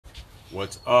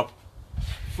What's up,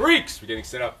 freaks? We're getting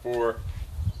set up for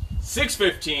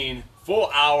 6:15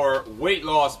 full-hour weight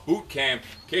loss boot camp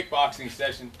kickboxing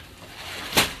session.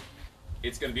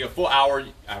 It's going to be a full hour.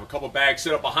 I have a couple bags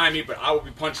set up behind me, but I will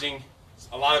be punching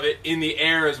a lot of it in the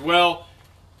air as well.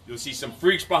 You'll see some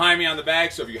freaks behind me on the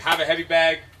bag, so if you have a heavy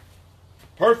bag,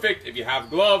 perfect. If you have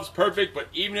gloves, perfect. But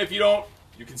even if you don't,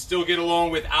 you can still get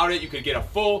along without it. You could get a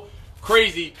full,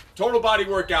 crazy, total body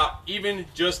workout, even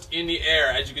just in the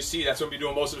air. As you can see, that's what I'll be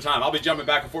doing most of the time. I'll be jumping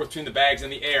back and forth between the bags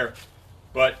and the air,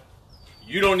 but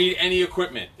you don't need any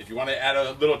equipment. If you want to add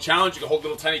a little challenge, you can hold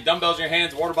little tiny dumbbells in your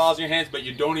hands, water bottles in your hands, but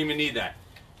you don't even need that.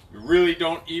 You really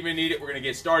don't even need it. We're going to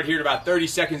get started here in about 30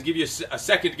 seconds. Give you a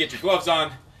second to get your gloves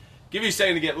on. Give you a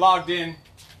second to get logged in.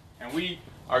 And we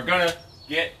are going to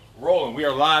get rolling. We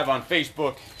are live on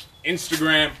Facebook,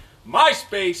 Instagram,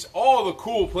 MySpace, all the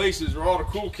cool places where all the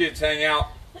cool kids hang out.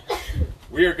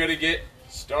 We are going to get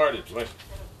started. Thank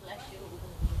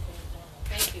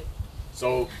you.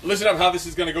 So listen up how this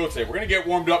is going to go today. We're going to get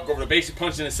warmed up, go over the basic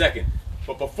punch in a second.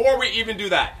 But before we even do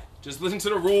that, just listen to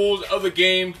the rules of the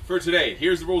game for today.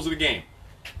 Here's the rules of the game.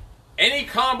 Any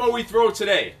combo we throw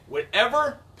today,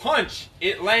 whatever punch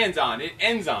it lands on, it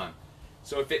ends on.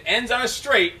 So if it ends on a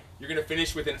straight, you're going to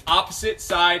finish with an opposite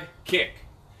side kick.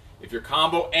 If your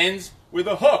combo ends with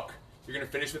a hook, you're going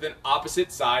to finish with an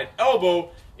opposite side elbow.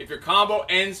 If your combo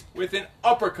ends with an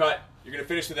uppercut, you're going to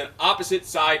finish with an opposite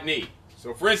side knee.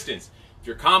 So for instance, if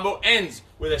your combo ends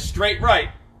with a straight right,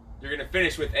 you're going to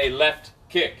finish with a left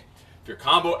kick. If your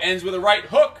combo ends with a right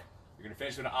hook, you're going to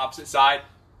finish with an opposite side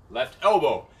left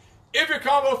elbow. If your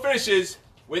combo finishes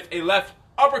with a left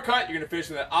uppercut, you're going to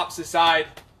finish with an opposite side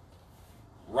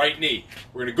right knee.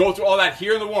 We're going to go through all that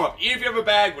here in the warm-up. Even if you have a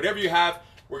bag, whatever you have,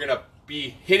 we're going to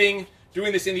be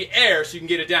doing this in the air so you can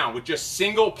get it down with just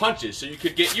single punches so you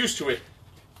could get used to it.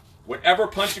 Whatever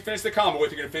punch you finish the combo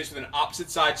with, you're going to finish with an opposite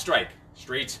side strike.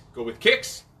 Straights go with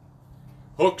kicks,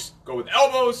 hooks go with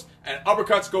elbows, and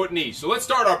uppercuts go with knees. So let's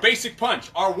start our basic punch,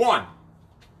 our one,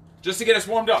 just to get us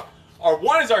warmed up. Our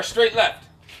one is our straight left.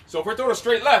 So if we're throwing a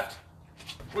straight left,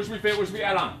 what should we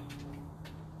add on?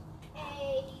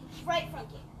 A right front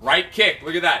kick. Right kick.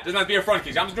 Look at that. Doesn't have to be a front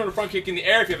kick. I'm just doing a front kick in the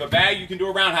air. If you have a bag, you can do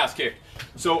a roundhouse kick.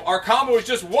 So our combo is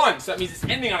just one. So that means it's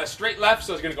ending on a straight left.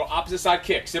 So it's going to go opposite side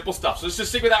kick. Simple stuff. So let's just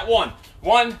stick with that one.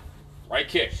 One, right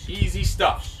kick. Easy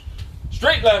stuff.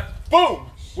 Straight left,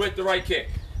 boom, with the right kick.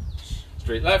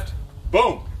 Straight left,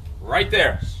 boom, right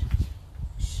there.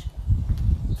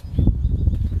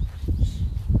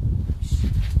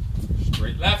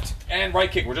 Straight left and right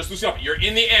kick. We're just loosening up. You're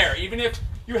in the air. Even if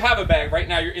you have a bag, right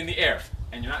now you're in the air.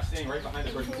 And you're not standing right behind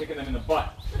the person kicking them in the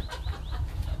butt.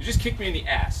 You just kick me in the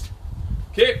ass.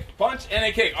 Kick, punch, and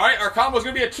a kick. All right, our combo is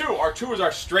going to be a two. Our two is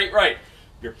our straight right.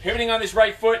 You're pivoting on this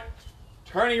right foot,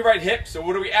 turning your right hip. So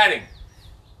what are we adding?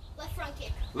 Left front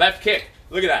kick. Left kick.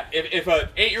 Look at that. If an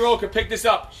 8-year-old could pick this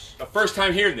up the first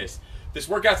time hearing this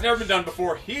workout's never been done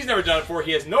before. He's never done it before.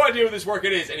 He has no idea what this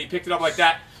workout is, and he picked it up like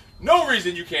that. No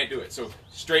reason you can't do it. So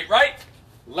straight right,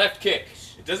 left kick.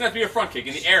 It doesn't have to be a front kick.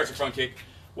 In the air, it's a front kick.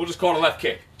 We'll just call it a left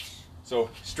kick. So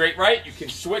straight right, you can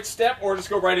switch step or just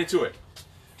go right into it.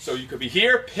 So you could be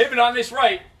here, pivot on this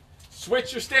right,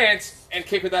 switch your stance, and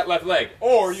kick with that left leg.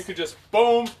 Or you could just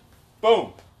boom,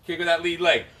 boom, kick with that lead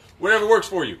leg. Whatever works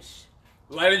for you.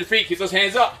 Light on your feet, keep those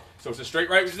hands up. So it's a straight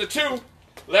right, which is a two,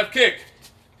 left kick.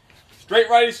 Straight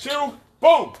right is two,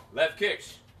 boom, left kick.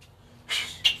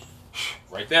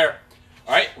 Right there.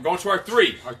 All right, we're going to our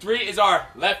three. Our three is our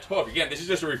left hook. Again, this is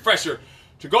just a refresher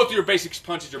to go through your basic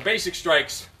punches, your basic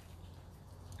strikes,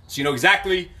 so you know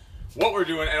exactly what we're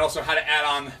doing and also how to add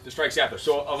on the strikes after.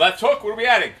 So a left hook, what are we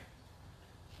adding?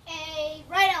 A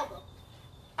right elbow.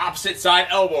 Opposite side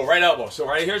elbow, right elbow. So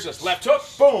right here's just left hook,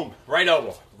 boom, right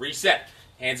elbow. Reset.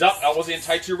 Hands up, elbows in,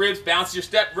 tight your ribs, bounce your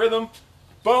step, rhythm,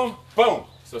 boom, boom.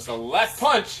 So it's a left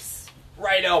punch,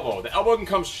 right elbow. The elbow can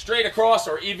come straight across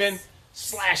or even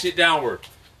slash it downward.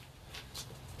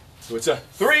 So it's a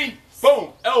three,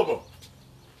 boom, elbow.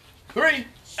 Three,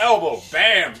 elbow,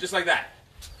 bam, just like that.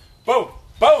 Boom,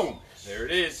 boom. There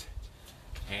it is.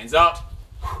 Hands up.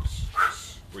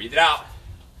 Breathe it out.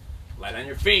 Light on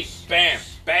your feet. Bam,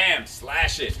 bam,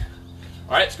 slash it.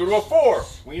 All right, let's go to a four.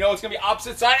 We know it's going to be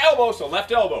opposite side elbow, so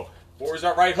left elbow. Four is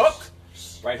our right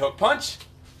hook punch.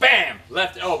 Bam,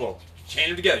 left elbow. Chain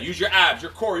them together. Use your abs,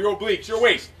 your core, your obliques, your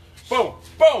waist. Boom,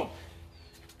 boom.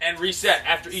 And reset.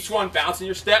 After each one, bouncing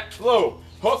your step, low.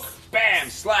 Hook, bam,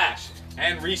 slash,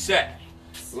 and reset.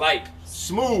 Light,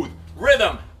 smooth,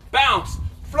 rhythm, bounce,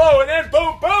 flow, and then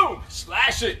boom, boom.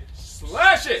 Slash it,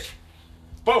 slash it.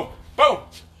 Boom, boom.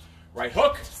 Right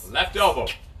hook, left elbow.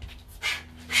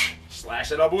 Slash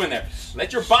that elbow in there.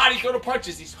 Let your body throw the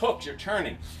punches, these hooks, you're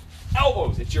turning.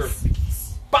 Elbows, it's your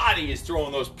body is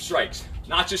throwing those strikes,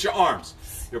 not just your arms.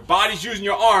 Your body's using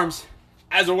your arms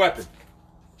as a weapon.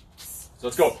 So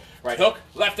let's go. Right hook,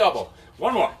 left elbow.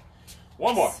 One more.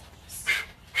 One more.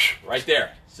 Right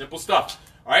there. Simple stuff.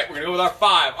 All right, we're going to go with our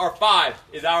 5. Our 5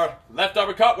 is our left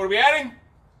uppercut. What are we adding?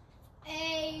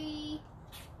 A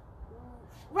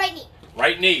right knee.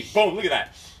 Right knee. Boom, look at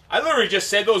that. I literally just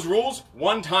said those rules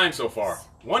one time so far.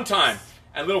 One time.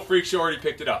 And Little Freak Show already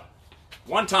picked it up.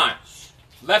 One time.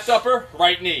 Left upper,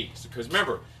 right knee. Because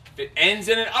remember, if it ends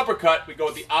in an uppercut, we go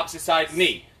with the opposite side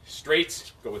knee.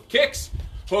 Straights go with kicks.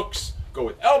 Hooks go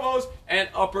with elbows. And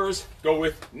uppers go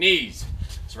with knees.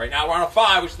 So right now we're on a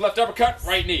 5, which is left uppercut,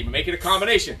 right knee. But make it a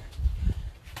combination.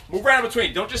 Move around in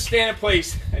between. Don't just stand in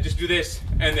place and just do this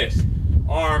and this.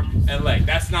 Arm and leg.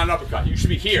 That's not an uppercut. You should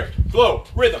be here. Flow,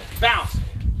 rhythm, bounce.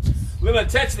 Little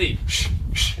intensity.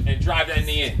 And drive that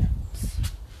knee in.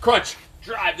 Crunch.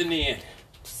 Drive the knee in.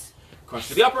 Crunch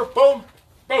to the upper. Boom.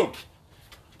 Boom.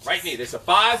 Right knee. This is a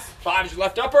 5. 5 is your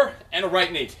left upper and a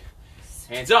right knee.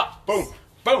 Hands up. Boom.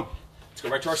 Boom. Let's go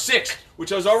right to our 6,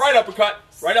 which is our right uppercut.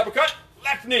 Right uppercut.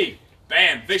 Left knee.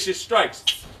 Bam. Vicious strikes.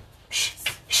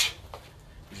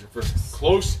 These are for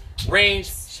close range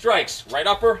strikes. Right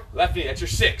upper, left knee. That's your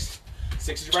 6.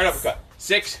 6 is your right uppercut.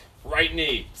 6, right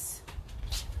knee.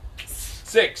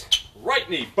 6, right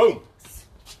knee. Boom.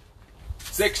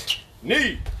 6,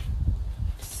 knee.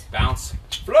 Bounce.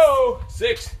 Flow.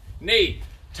 6, knee.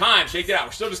 Time. Shake it out.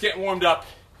 We're still just getting warmed up.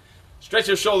 Stretch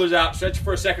your shoulders out. Stretch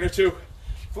for a second or two.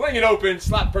 Fling it open.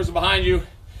 Slap the person behind you.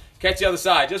 Catch the other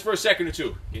side just for a second or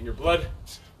two. Getting your blood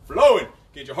flowing.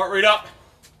 Get your heart rate up.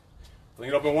 Fling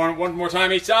it open one more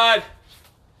time each side.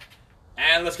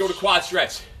 And let's go to quad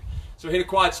stretch. So hit a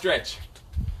quad stretch.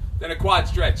 Then a quad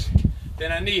stretch.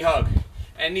 Then a knee hug.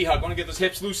 And knee hug. I want to get those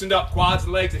hips loosened up. Quads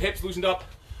and legs and hips loosened up.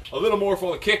 A little more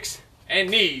for the kicks and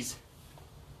knees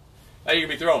that you're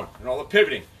going to be throwing. And all the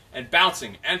pivoting and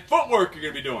bouncing and footwork you're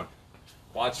going to be doing.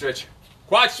 Quad stretch.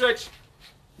 Quad stretch.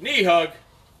 Knee hug.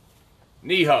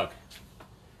 Knee hug.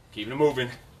 Keeping it moving.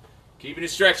 Keeping it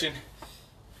stretching.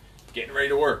 Getting ready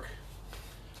to work.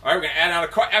 All right, we're going to add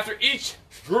on after each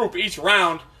group, each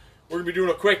round, we're going to be doing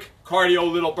a quick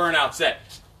cardio little burnout set.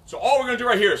 So all we're going to do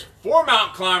right here is 4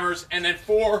 mountain climbers and then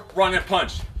 4 run and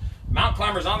punch. Mountain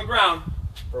climbers on the ground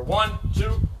for 1,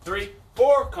 2, 3,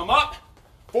 4. Come up.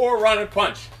 4 run and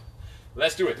punch.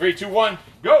 Let's do it. 3, 2, 1,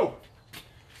 go.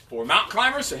 4 mountain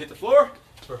climbers, so hit the floor.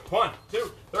 For 1,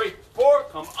 2, 3, 4.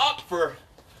 Come up for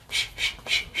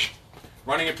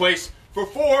running in place for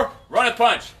 4. Run and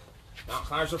punch. Mountain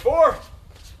climbers for 4.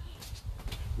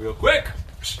 Real quick.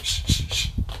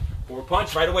 4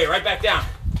 punch right away, right back down.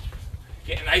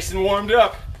 Getting nice and warmed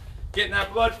up. Getting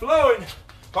that blood flowing.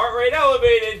 Heart rate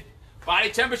elevated. Body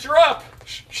temperature up.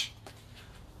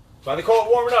 Why they call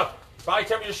it warming up. Body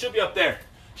temperature should be up there.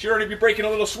 Should already be breaking a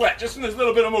little sweat, just from this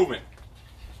little bit of movement.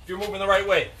 If you're moving the right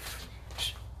way.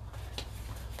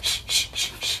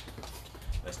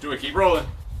 Let's do it. Keep rolling.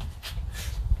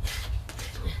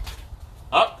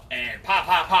 Up and pop,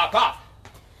 pop, pop, pop.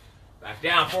 Back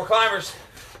down. 4 climbers.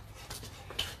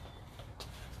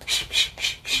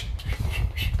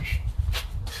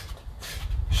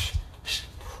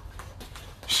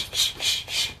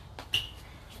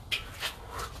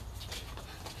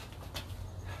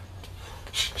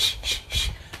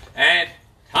 And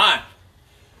time.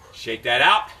 Shake that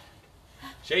out.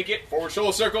 Shake it. Forward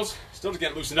shoulder circles. Still just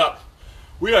getting loosened up.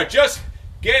 We are just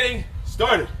getting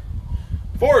started.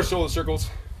 Forward shoulder circles.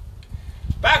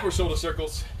 Backward shoulder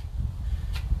circles.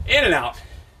 In and out.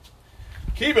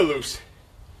 Keep it loose.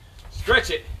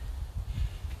 Stretch it.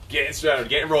 Getting started.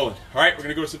 Getting rolling. All right, we're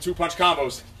going to go to some 2-punch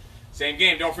combos. Same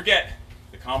game. Don't forget,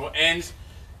 the combo ends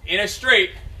in a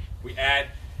straight. We add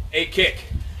a kick.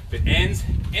 If it ends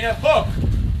in a hook,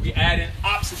 we add an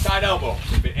opposite side elbow.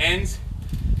 If it ends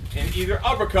in either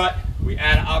uppercut, we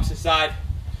add an opposite side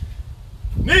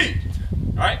knee.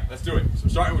 All right, let's do it. So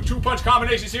starting with 2-punch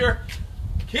combinations here.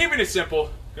 Keeping it simple.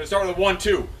 Going to start with a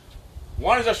 1-2.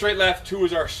 1 is our straight left, 2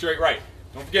 is our straight right.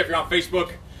 Don't forget, if you're on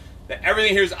Facebook, that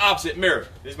everything here is opposite mirror.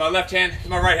 This is my left hand, this is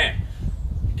my right hand.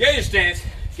 Get your stance,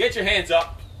 get your hands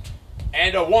up,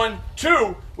 and a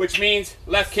 1-2, which means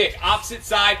left kick, opposite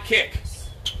side kick.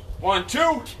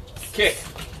 1-2, kick.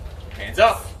 Hands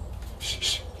up.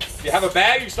 If you have a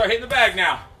bag, you can start hitting the bag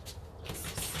now.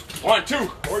 1, 2,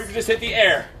 or you can just hit the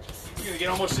air. You're going to get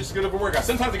almost as good of a workout.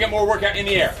 Sometimes you get more workout in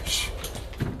the air.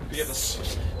 You have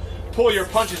to pull your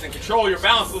punches and control your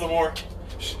balance a little more.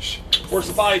 Works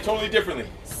the body totally differently.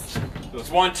 So it's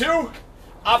 1, 2,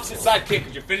 opposite side kick,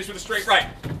 because you're finished with a straight right.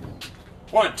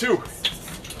 1, 2,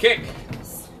 kick.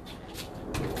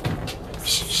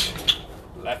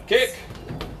 Left kick.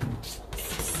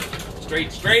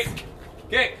 Straight, straight.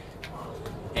 Kick.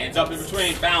 Hands up in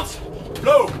between. Bounce.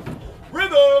 Blow.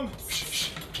 Rhythm.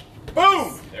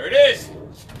 Boom. There it is.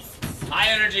 High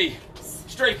energy.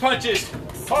 Straight punches.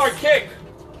 Hard kick.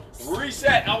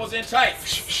 Reset. Elbows in tight.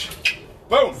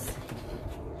 Boom.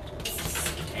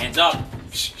 Hands up.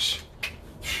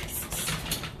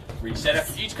 Reset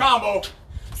after each combo.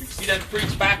 You can see them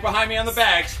freaks back behind me on the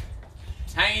bags.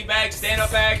 Hanging bag,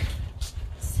 stand-up bag.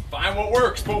 Find what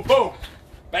works. Boom, boom.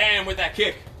 Bam with that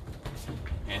kick.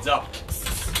 Hands up.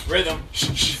 Rhythm.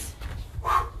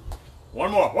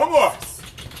 One more, one more.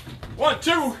 1,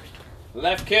 2.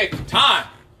 Left kick. Time.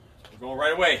 We're going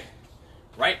right away.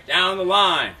 Right down the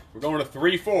line. We're going to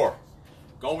 3, 4.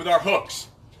 Going with our hooks.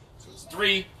 So it's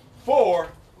 3, 4.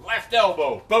 Left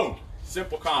elbow. Boom.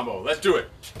 Simple combo. Let's do it.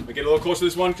 Let me get a little closer to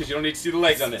this one because you don't need to see the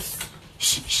legs on this.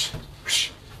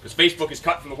 Because Facebook is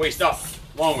cut from the waist up.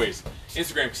 Long ways.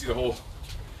 Instagram, you can see the whole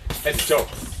head to toe.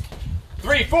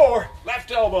 3, 4. Left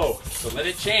elbow. So let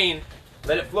it chain.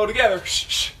 Let it flow together.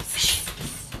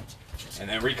 And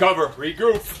then recover.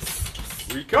 Regroup.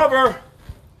 Recover.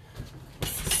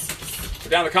 Put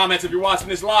down in the comments if you're watching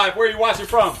this live. Where are you watching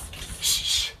from?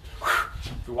 If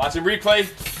you're watching replay,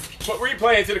 put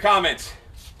replay into the comments.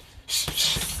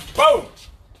 Boom.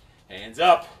 Hands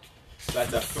up. So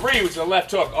that's a 3, which is a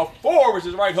left hook. A 4, which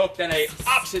is a right hook. Then a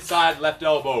opposite side left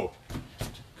elbow.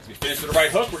 As we finish with the right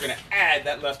hook, we're going to add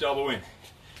that left elbow in.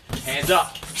 Hands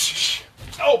up.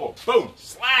 Elbow. Boom.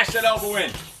 Slash that elbow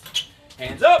in.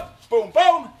 Hands up. Boom,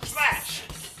 boom. Slash.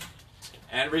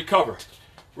 And recover.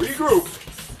 Regroup.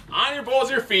 On your balls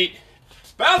of your feet.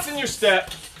 Bouncing your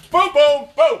step. Boom, boom,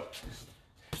 boom.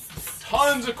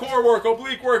 Tons of core work,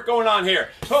 oblique work going on here.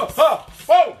 Huh, huh,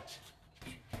 boom.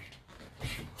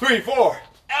 3, 4.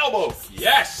 Elbow.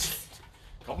 Yes.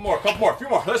 Couple more, a few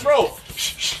more. Let's roll.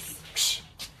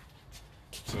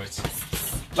 So it's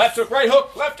left hook, right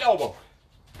hook, left elbow.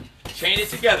 Chain it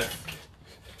together.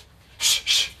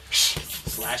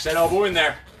 Slash that elbow in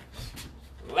there.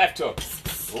 Left hook,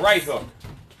 right hook,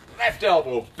 left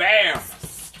elbow. Bam.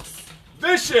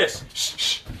 Vicious.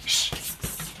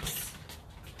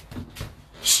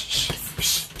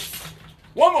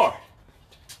 One more.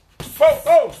 Boom,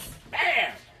 boom.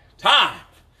 Bam. Time.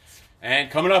 And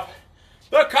coming up,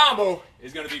 the combo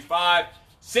is going to be 5,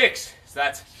 6. So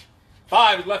that's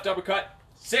 5 is left uppercut,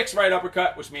 6 right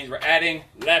uppercut, which means we're adding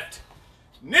left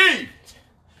knee.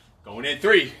 Going in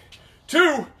 3,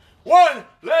 2, 1.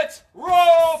 Let's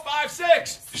roll. 5,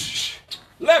 6.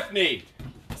 Left knee.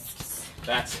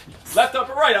 That's left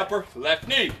upper, right upper, left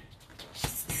knee.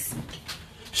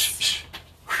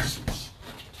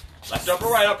 Left upper,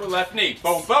 right upper, left knee.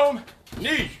 Boom, boom,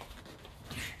 knee.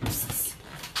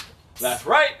 Left,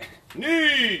 right,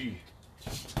 knee.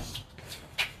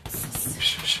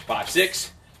 5,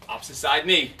 6, opposite side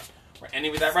knee. We're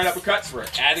ending with that right uppercut, so we're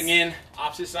adding in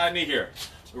opposite side knee here.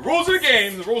 The rules of the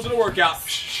game, the rules of the workout.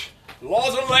 The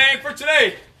laws of the land for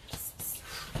today.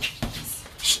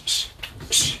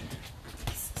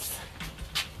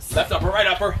 Left upper, right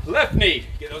upper, left knee.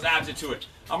 Get those abs into it.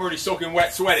 I'm already soaking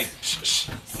wet, sweating.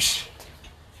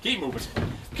 Keep moving.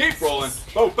 Keep rolling.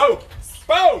 Boom, boom,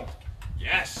 boom.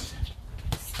 Yes.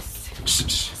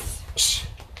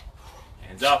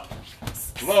 Hands up.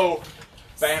 Low.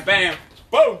 Bam, bam.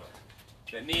 Boom.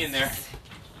 That knee in there.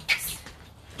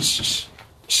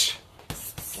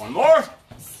 One more.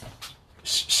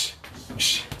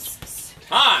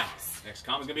 Time. Next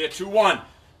combo is going to be a 2-1.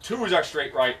 2 is our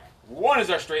straight right. 1 is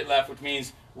our straight left, which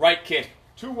means right kick.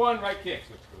 2-1, right kick.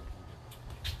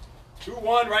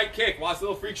 2-1, right kick. Watch the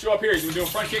little freak show up here. He's doing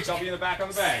front kicks. I'll be in the back on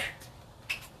the bag.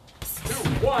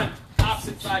 2-1,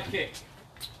 opposite side kick.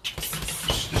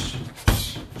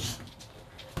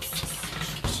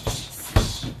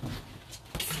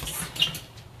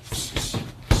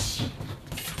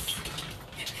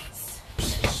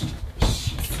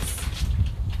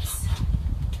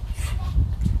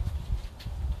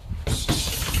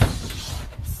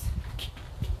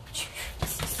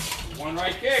 One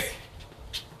right kick.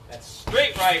 That's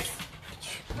straight right,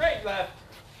 straight left,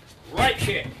 right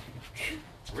kick.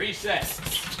 Reset.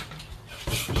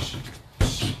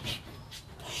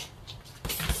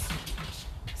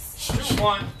 Two,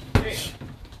 one, kick.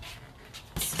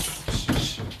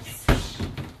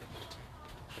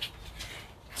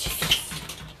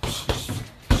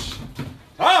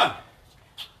 On.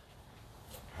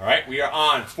 All right, we are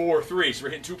on 4-3. So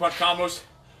we're hitting 2-punch combos.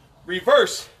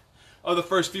 Reverse of the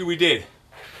first few we did.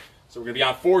 So we're going to be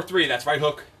on 4-3. That's right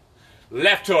hook,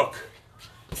 left hook.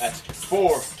 That's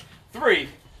 4-3.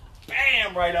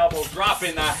 Bam, right elbow,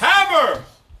 dropping the hammer.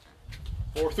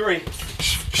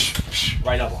 4-3.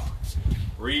 Right elbow.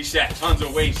 Reset, tons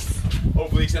of waste,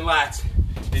 obliques and lats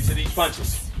into these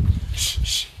punches.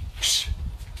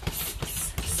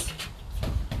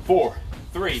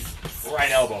 4-3,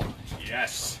 right elbow.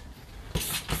 Yes.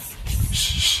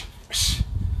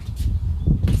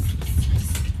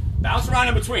 Bounce around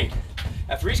in between.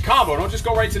 After each combo, don't just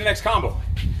go right to the next combo.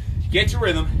 Get your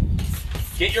rhythm,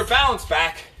 get your balance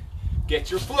back,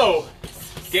 get your flow,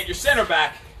 get your center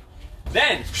back,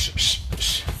 then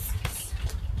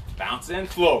bounce and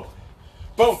flow.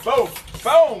 Boom, boom,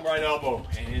 boom, right elbow.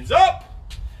 Hands up,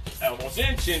 elbows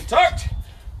in, chin tucked.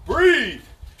 Breathe.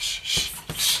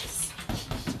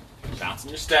 Bounce in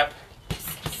your step.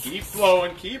 Keep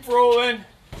flowing, keep rolling.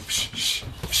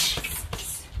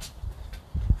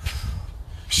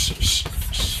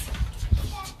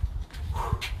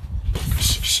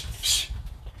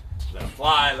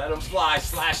 Let them fly,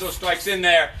 slash those strikes in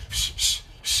there.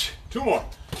 2 more,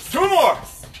 2 more.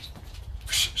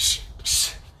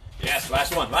 Yes,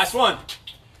 last one, last one.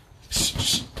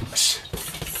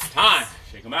 Time,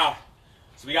 shake them out.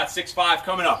 So we got 6-5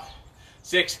 coming up.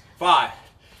 6-5.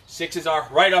 6 is our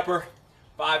right upper,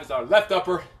 5 is our left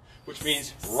upper, which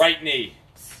means right knee.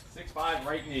 6-5,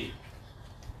 right knee.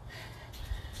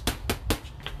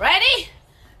 Ready?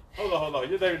 Hold on.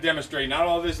 You're there to demonstrate. Not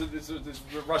all this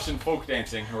Russian folk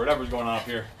dancing or whatever's going on up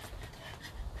here.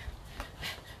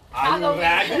 Are you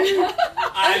ready?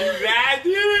 Are you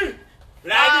ready?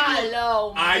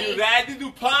 Hello, Are you ready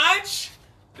to punch?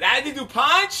 Ready to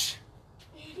punch?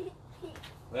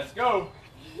 Let's go.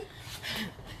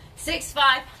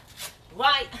 6-5,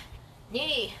 right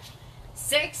knee.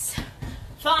 6-5,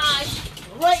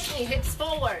 right knee, hips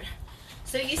forward.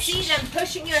 So you see them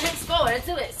pushing your hips forward. Let's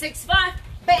do it. 6-5,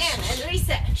 bam, and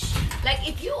reset. Like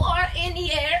if you are in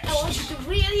the air, I want you to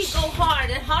really go hard,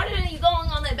 and harder than you're going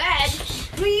on the bed,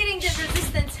 creating the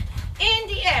resistance in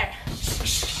the air.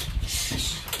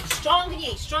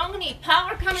 Strong knee,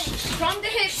 power coming from the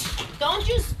hips. Don't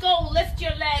just go lift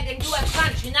your leg and do a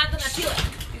crunch. You're not gonna feel it.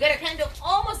 You gotta kind of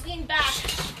almost lean back,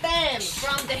 bam,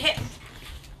 from the hip.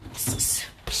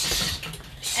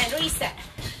 And reset.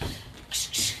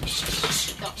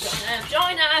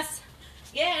 Join us.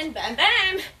 Again, bam,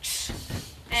 bam.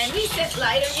 And reset,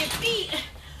 light on your feet.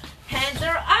 Hands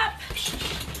are up.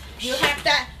 You have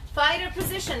that fighter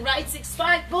position, right?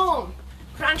 6-5, boom.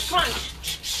 Crunch, crunch.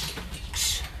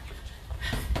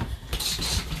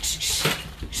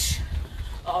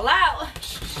 All out.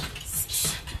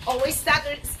 Always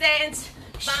staggered stance,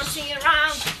 bouncing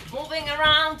around, moving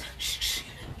around.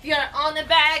 If you're on the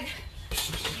bag,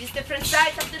 use different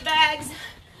sides of the bags.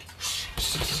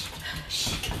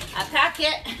 Attack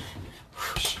it.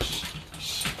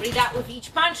 Breathe out with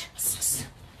each punch.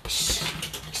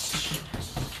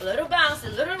 A little bounce, a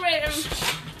little rhythm.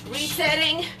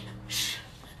 Resetting.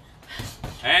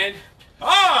 And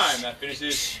time. That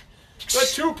finishes the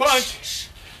 2-punch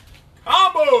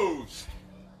combos.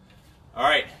 All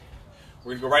right,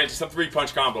 we're gonna go right into some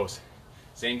 3-punch combos.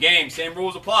 Same game, same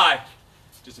rules apply.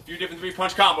 Just a few different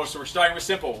 3-punch combos. So we're starting with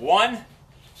simple. 1,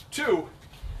 2,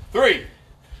 3.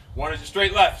 1 is your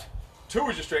straight left. 2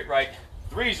 is your straight right.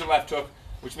 3 is your left hook,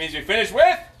 which means we finish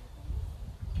with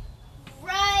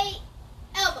Right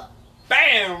elbow.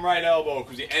 bam, right elbow.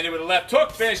 Because you ended with a left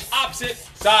hook. Finish opposite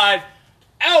side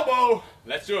elbow.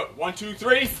 Let's do it. 1, 2,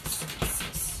 3.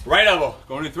 Right elbow.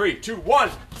 Going in 3, 2,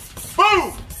 1.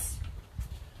 Boom.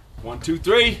 1, 2,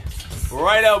 3.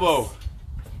 Right elbow.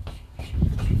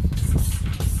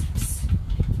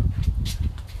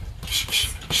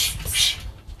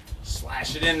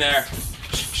 Slash it in there.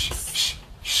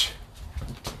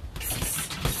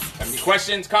 Have any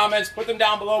questions, comments? Put them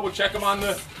down below. We'll check them on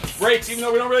the breaks, even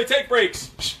though we don't really take breaks.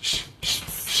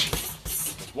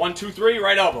 1, 2, 3.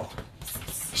 Right elbow.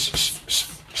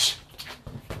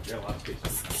 You got a lot of space.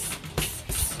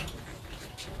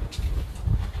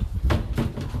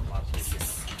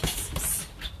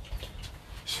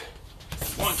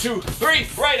 1, 2, 3,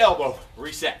 right elbow.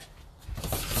 Reset.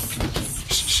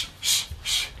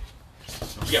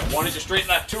 Yeah, 1 is your straight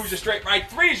left, 2 is your straight right,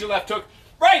 3 is your left hook,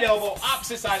 right elbow,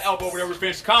 opposite side elbow, whatever we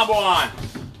finish the combo on.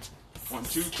 1,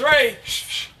 2, 3.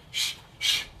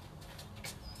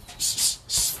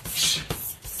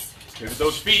 Pivot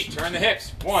those feet, turn the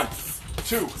hips. 1,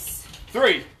 2,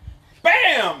 3.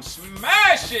 Bam!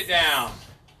 Smash it down.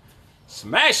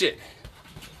 Smash it.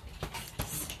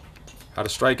 How to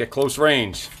strike at close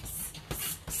range.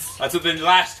 That's what the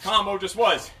last combo just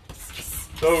was.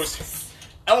 Those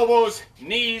elbows,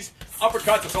 knees,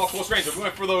 uppercuts, it's all close range. If we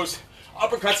went for those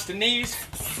uppercuts to knees,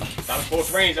 that was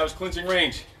close range, that was clinching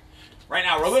range. Right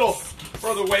now, we're a little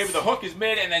further away, but the hook is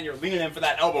mid, and then you're leaning in for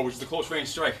that elbow, which is the close range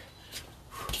strike.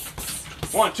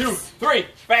 1, 2, 3,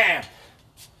 bam.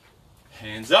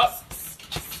 Hands up.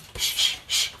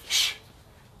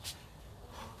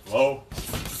 Low,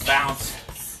 bounce,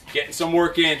 getting some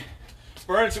work in,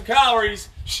 burning some calories.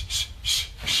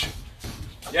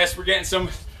 Yes, we're getting some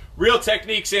real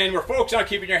techniques in. We're focused on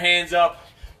keeping your hands up.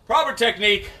 Proper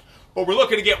technique, but we're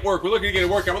looking to get work. We're looking to get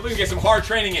a workout. We're looking to get some hard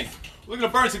training in. We're looking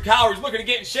to burn some calories. We're looking to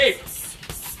get in shape.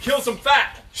 Kill some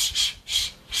fat.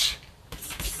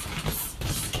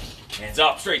 Hands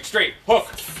up, straight, straight. Hook,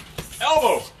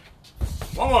 elbow.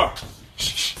 One more.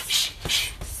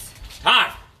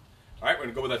 Time. All right, we're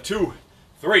gonna go with a 2,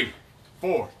 3,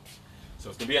 4. So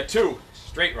it's gonna be a 2,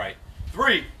 straight right.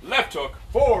 3, left hook.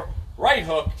 4, right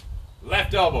hook,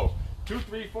 left elbow. 2,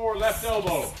 3, 4, left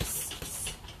elbow.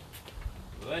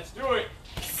 Let's do it.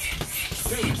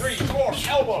 2, 3, 4,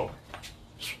 elbow.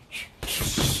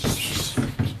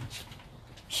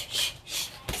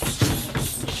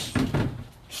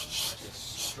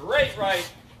 Straight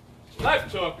right,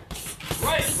 left hook,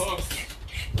 right hook,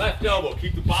 left elbow.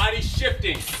 Keep the body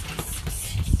shifting.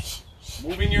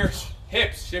 Moving your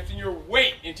hips, shifting your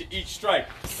weight into each strike.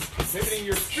 Pivoting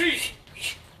your feet.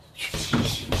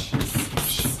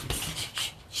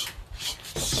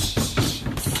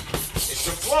 It's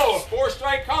the flow of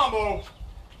 4-strike combo.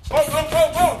 Go, go,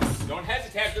 go, go. Don't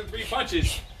hesitate after the 3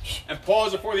 punches and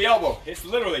pause before the elbow. It's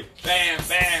literally bam,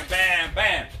 bam, bam,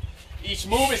 bam. Each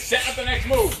move is setting up the next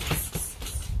move.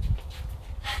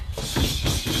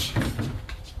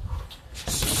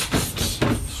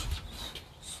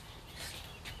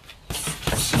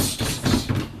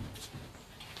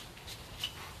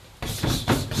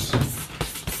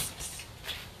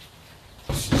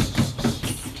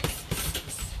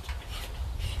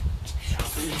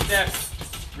 Steps.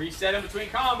 Reset in between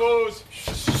combos.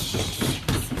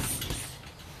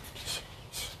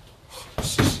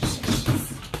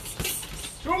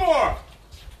 Two more.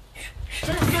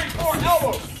 2, 3, 4,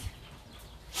 elbows.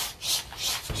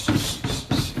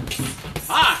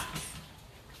 Ah.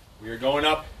 We are going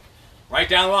up right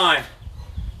down the line.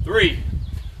 3,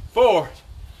 4,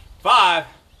 5.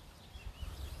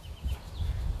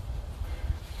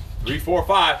 3, 4,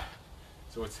 5.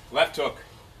 So it's left hook,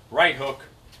 right hook,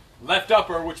 left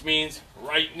upper, which means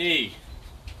right knee.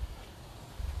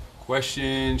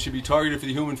 Question should be targeted for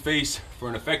the human face for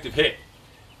an effective hit.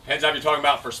 Depends if you're talking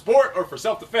about for sport or for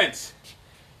self-defense.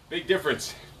 Big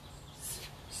difference.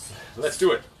 Let's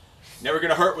do it. Never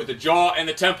gonna hurt with the jaw and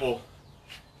the temple.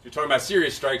 If you're talking about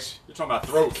serious strikes, you're talking about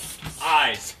throat,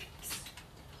 eyes.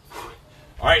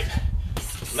 All right,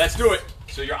 let's do it.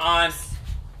 So you're on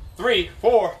 3,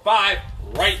 4, 5,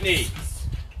 right knee.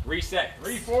 Reset.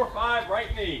 3, 4, 5,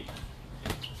 right knee.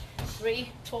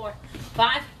 3, 4,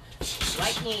 5,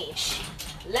 right knee.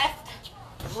 Left,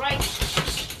 right,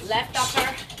 left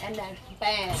upper, and then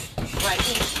bam, right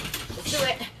knee. Let's do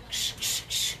it.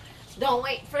 Don't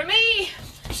wait for me.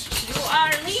 You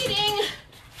are leading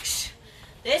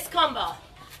this combo.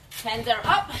 Hands are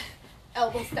up,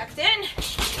 elbows tucked in,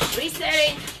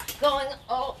 resetting, going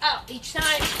all out each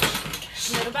time.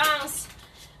 Little bounce,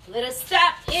 little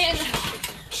step in.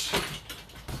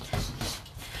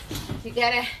 You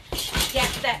gotta get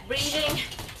that breathing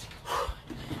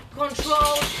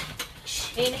control.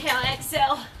 Inhale,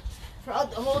 exhale throughout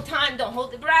the whole time. Don't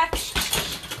hold the breath.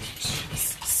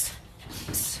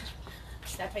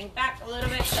 Stepping back a little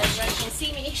bit so everybody can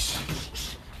see me.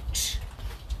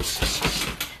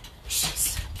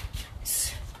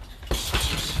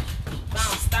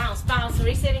 Bounce, bounce, bounce.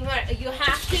 Resetting where you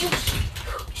have to.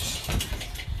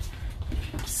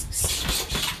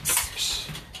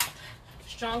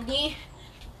 Strong knee,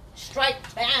 strike,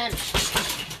 bam.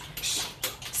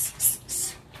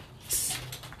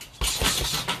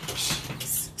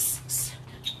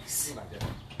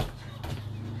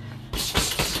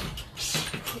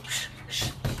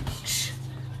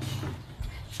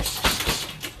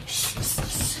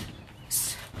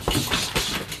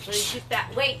 So you keep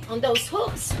that weight on those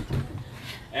hooks.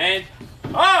 And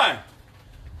on.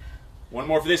 One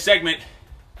more for this segment.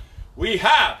 We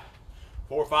have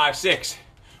 4, 5, 6.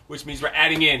 Which means we're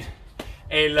adding in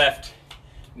a left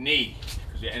knee.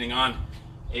 Because we're ending on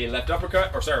a left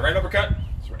uppercut, or sorry, right uppercut.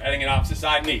 So we're adding an opposite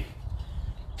side knee.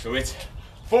 So it's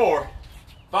 4,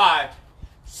 5,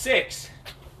 6,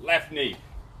 left knee.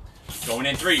 Going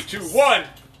in 3, 2, 1.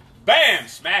 Bam!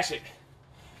 Smash it.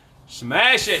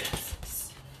 Smash it.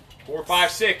 4,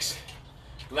 5, 6,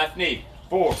 left knee.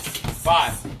 4,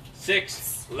 5,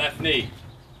 6, left knee.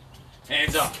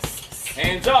 Hands up.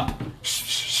 Hands up.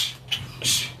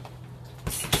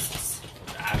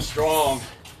 Strong.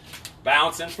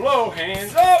 Bounce and flow.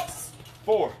 Hands up.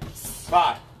 4,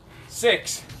 5,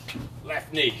 6.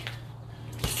 Left knee.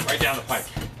 Right down the pipe.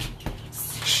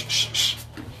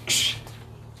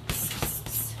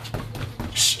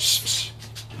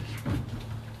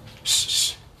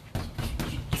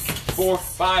 4,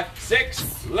 5,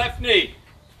 6. Left knee.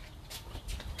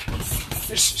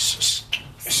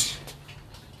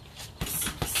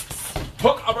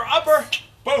 Hook, upper, upper.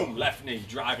 Boom. Left knee.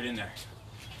 Drive it in there.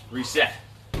 Reset.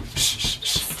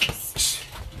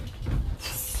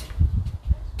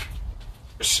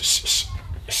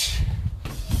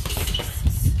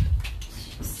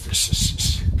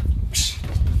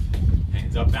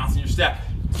 Hands up, bouncing your step.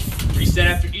 Reset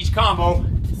after each combo.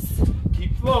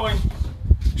 Keep flowing.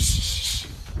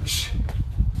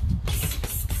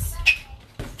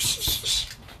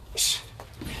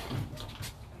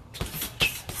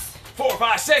 Four,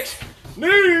 5, 6.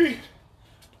 Knee.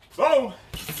 Boom.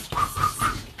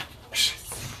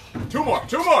 2 more.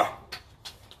 2 more.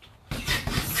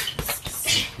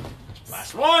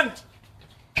 Last one.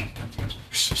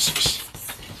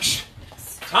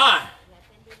 Time.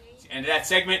 It's the end of that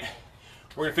segment.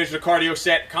 We're going to finish the cardio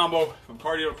set combo from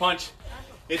cardio to punch.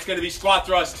 It's going to be squat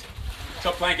thrust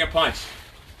to plank and punch.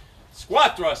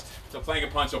 Squat thrust to plank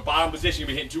and punch. So bottom position, you'll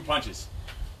be hitting 2 punches.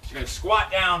 You're going to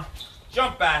squat down,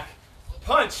 jump back,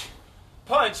 punch,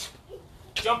 punch,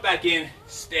 jump back in,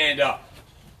 stand up.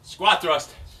 Squat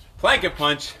thrust, plank and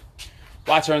punch.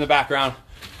 Watch her in the background.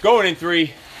 Going in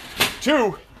 3,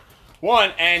 2,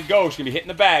 1, and go. She's going to be hitting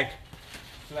the bag.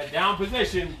 So that down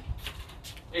position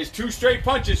is 2 straight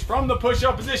punches from the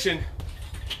push-up position.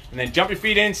 And then jump your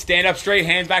feet in, stand up straight,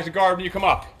 hands back to guard when you come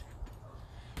up.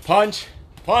 Punch,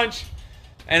 punch,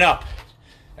 and up.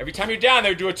 Every time you're down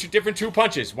there, do a different 2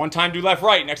 punches. One time do left,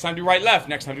 right. Next time do right, left.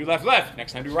 Next time do left, left.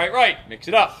 Next time do right, right. Mix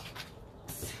it up.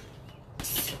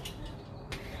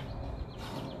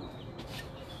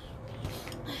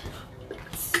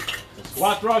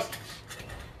 Squat thrust.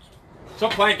 So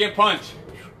plank and punch.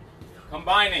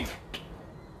 Combining.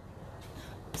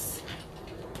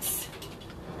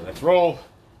 Let's roll.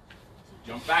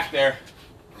 Jump back there.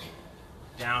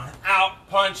 Down, out,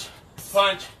 punch,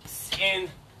 punch, in,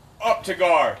 up to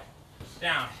guard.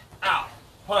 Down, out,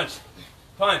 punch,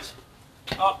 punch,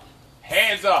 up,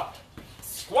 hands up.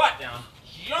 Squat down,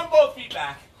 jump both feet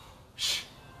back.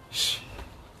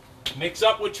 Mix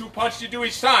up with 2 punches you do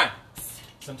each time.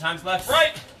 Sometimes left,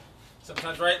 right.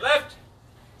 Sometimes right, left.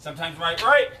 Sometimes right,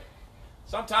 right.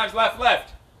 Sometimes left,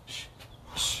 left.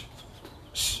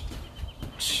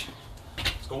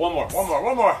 Let's go one more, one more,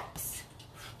 one more.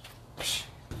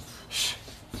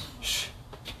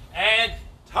 And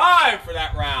time for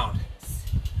that round.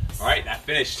 All right, that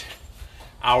finished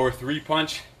our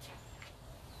 3-punch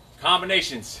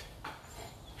combinations.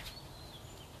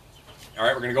 All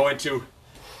right, we're gonna go into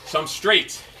some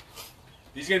straights.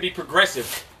 These are gonna be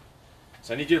progressive,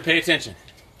 so I need you to pay attention.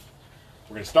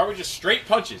 We're gonna start with just straight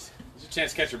punches. This is a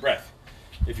chance to catch your breath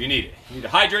if you need it. You need to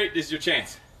hydrate, this is your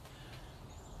chance.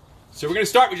 So we're gonna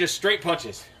start with just straight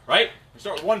punches, right? We're gonna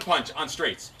start with 1 punch on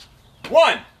straights.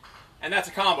 1, and that's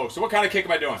a combo. So what kind of kick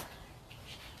am I doing?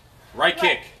 Right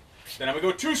kick. Then I'm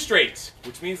gonna go 2 straights,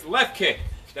 which means left kick.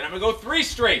 Then I'm gonna go 3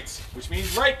 straights, which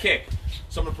means right kick.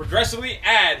 So I'm gonna progressively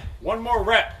add 1 more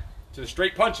rep to the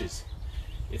straight punches.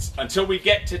 It's until we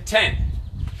get to 10.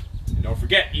 And don't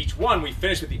forget, each one we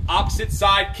finish with the opposite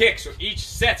side kick. So each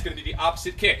set's gonna be the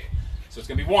opposite kick. So it's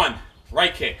gonna be 1,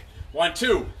 right kick. 1,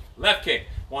 2, left kick.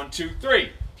 1, 2,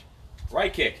 3,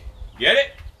 right kick. Get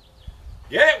it?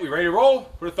 Get it? We ready to roll?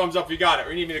 Put a thumbs up if you got it, or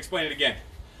you need me to explain it again.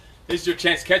 This is your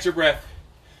chance to catch your breath,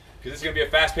 because this is gonna be a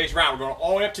fast-paced round. We're going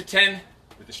all the way up to 10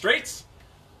 with the straights,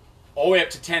 all the way up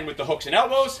to 10 with the hooks and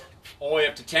elbows, all the way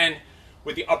up to 10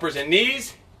 with the uppers and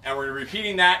knees, and we're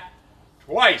repeating that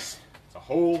twice. It's a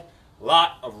whole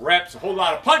lot of reps, a whole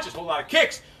lot of punches, a whole lot of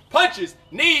kicks, punches,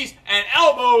 knees, and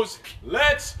elbows.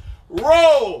 Let's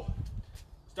roll.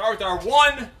 Start with our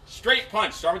 1 straight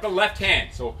punch. Start with the left hand.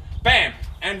 So bam,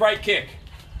 and right kick.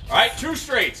 All right, 2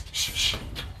 straights.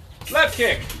 Left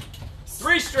kick.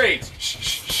 3 straights.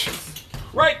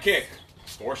 Right kick.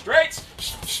 4 straights.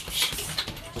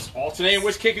 Just alternating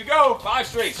which kick you go. 5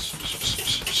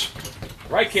 straights.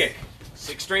 Right kick.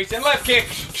 6 straights and left kick.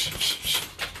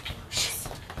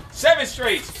 7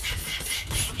 straights.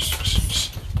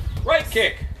 Right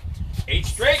kick. 8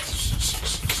 straights.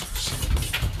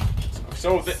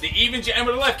 So the evens you end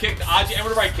with the left kick, the odds you end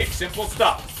with the right kick. Simple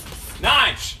stuff.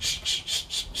 9.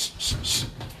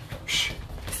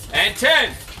 And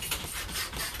 10.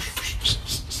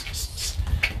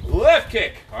 Left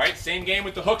kick. All right, same game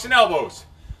with the hooks and elbows.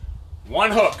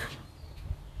 1 hook.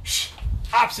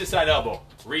 Opposite side elbow.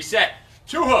 Reset.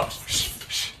 2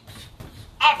 hooks.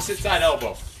 Opposite side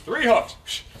elbow. 3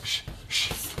 hooks.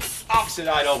 Opposite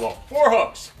side elbow. 4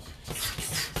 hooks.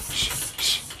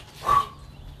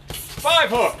 5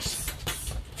 hooks.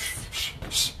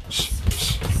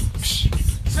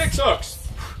 6 hooks.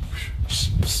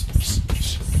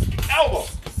 Elbow.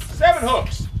 7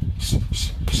 hooks.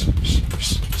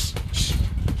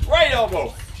 Right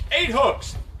elbow. 8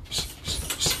 hooks.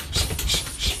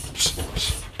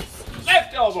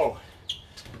 Left elbow.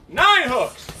 9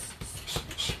 hooks.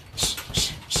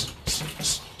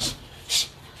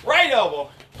 Right elbow.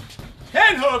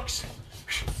 10 hooks.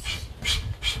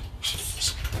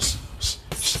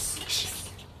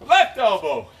 Left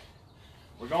elbow.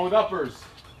 We're going with uppers.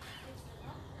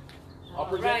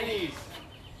 Uppers and knees.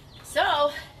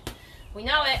 So, we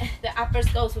know it, the uppers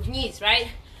goes with knees, right?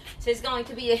 So it's going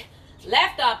to be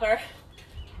left upper,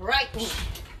 right knee.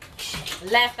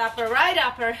 Left upper, right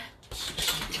upper,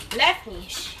 left knee.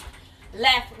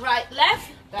 Left, right,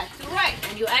 left, back to right.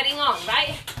 And you're adding on,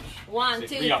 right? 1, 2,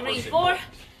 3, 4.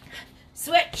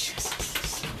 Switch.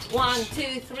 1,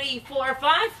 2, 3, 4,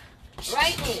 5.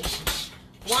 Right knee.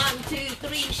 1, 2,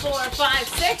 3, 4, 5,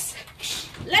 6.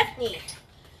 Left knee.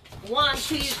 1,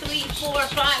 2, 3, 4,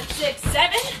 5, 6,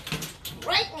 7.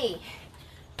 Right knee.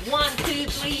 1, 2,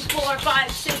 3, 4,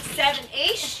 5, 6, 7,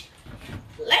 8.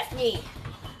 Left knee.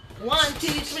 1, 2,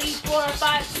 3, 4,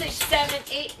 5, 6, 7,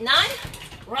 8, 9.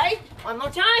 Right. One more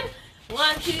time.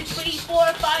 1, 2, 3,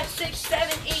 4, 5, 6,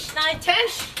 7, 8, 9, 10.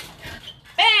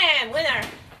 Bam! Winner.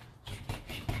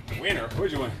 Winner?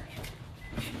 Where'd you win?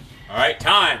 All right,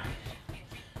 time.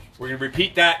 We're going to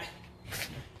repeat that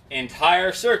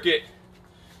entire circuit,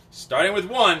 starting with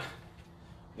 1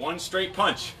 straight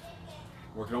punch.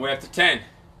 Working our way up to 10.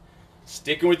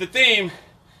 Sticking with the theme,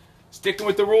 sticking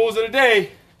with the rules of the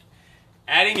day,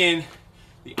 adding in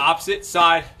the opposite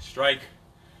side strike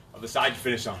of the side you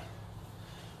finish on.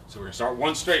 So we're going to start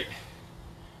 1 straight.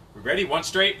 We ready? 1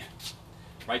 straight,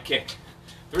 right kick.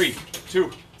 3,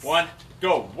 2, 1,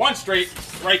 go. 1 straight,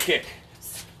 right kick.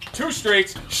 2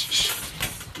 straights,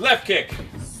 left kick.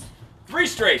 3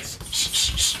 straights,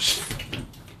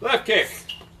 left kick.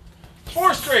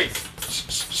 4 straights.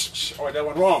 Oh, I did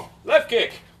one wrong. Left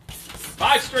kick.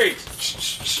 5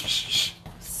 straights,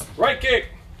 right kick.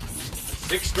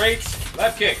 6 straights,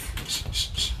 left kick.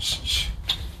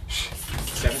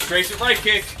 7 straights with right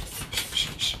kick.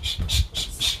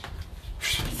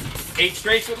 8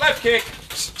 straights with left kick.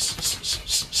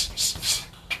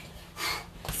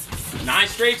 9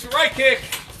 straights with right kick.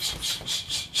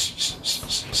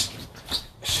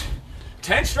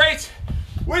 10 straights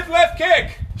with left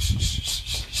kick.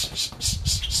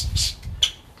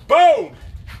 Boom!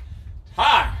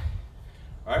 Time.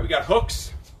 All right, we got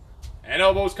hooks and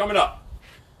elbows coming up.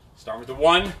 Start with the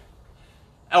 1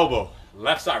 elbow,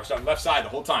 left side. We're starting left side the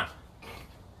whole time.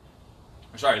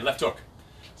 Sorry, left hook.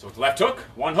 So with the left hook,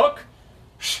 1 hook,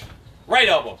 right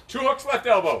elbow. 2 hooks, left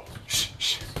elbow.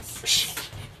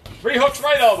 3 hooks,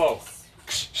 right elbow.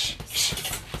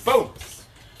 Boom.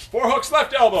 4 hooks,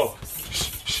 left elbow.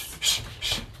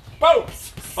 Boom.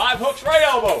 5 hooks, right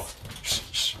elbow.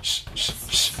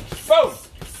 Boom.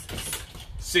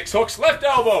 6 hooks, left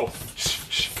elbow.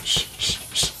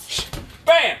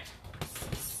 Bam.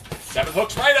 7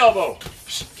 hooks, right elbow.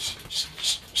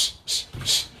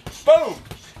 Boom.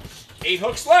 8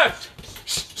 hooks left.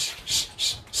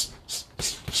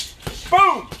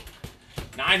 Boom.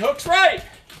 9 hooks right.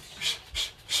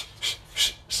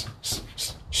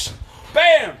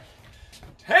 Bam.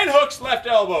 10 hooks left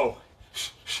elbow.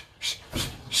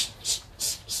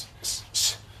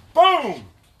 Boom.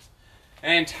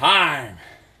 And time.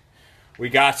 We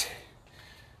got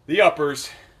the uppers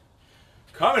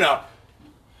coming up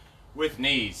with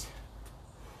knees.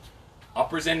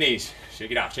 Uppers and knees. Shake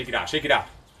it out, shake it out, shake it out.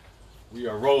 We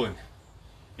are rolling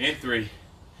in 3,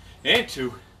 in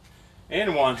 2,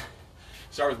 in 1.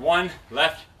 Start with 1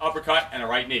 left uppercut and a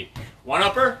right knee. 1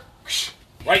 upper,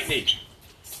 right knee.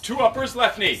 2 uppers,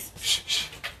 left knee.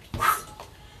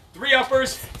 3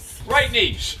 uppers, right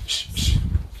knee.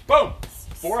 Boom.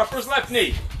 4 uppers, left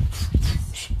knee.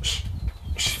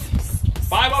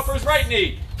 5 uppers, right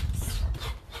knee.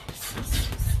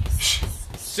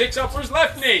 6 uppers,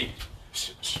 left knee.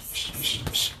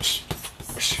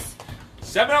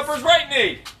 7 uppers, right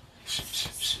knee.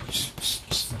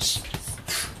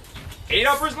 8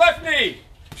 uppers, left knee.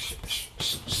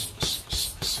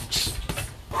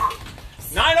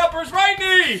 9 uppers, right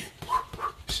knee.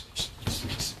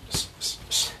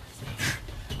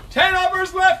 10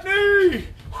 uppers, left knee.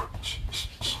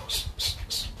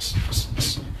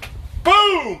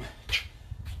 Boom!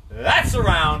 That's a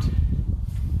round.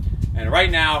 And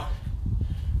right now,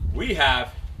 we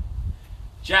have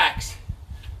jacks,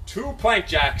 2 plank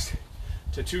jacks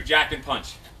to 2 jack and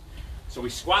punch. So we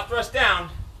squat thrust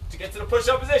down to get to the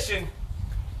push-up position,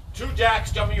 2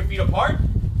 jacks, jumping your feet apart,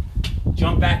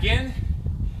 jump back in,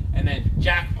 and then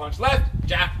jack punch left,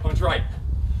 jack punch right.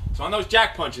 So on those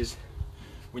jack punches,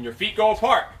 when your feet go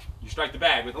apart, you strike the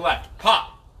bag with the left,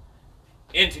 pop,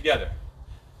 in together.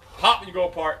 Pop when you go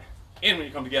apart, in when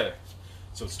you come together.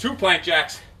 So it's 2 plank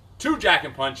jacks, 2 jack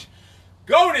and punch,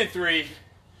 going in 3,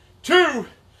 2,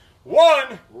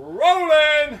 1,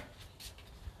 rolling.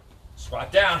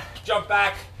 Squat down, jump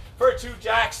back for 2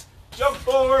 jacks, jump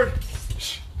forward.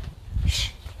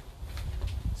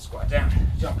 Squat down,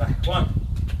 jump back, 1,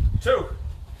 2.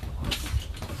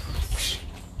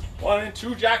 1 and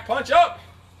 2 jack punch up.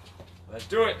 Let's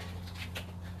do it.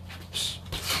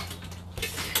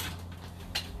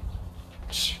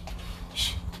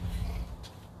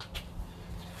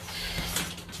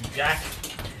 2 jack,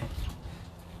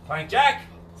 plank jack,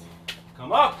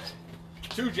 come up,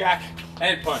 2 jack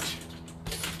and punch.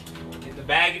 Get the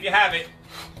bag if you have it.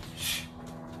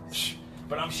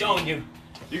 But I'm showing you,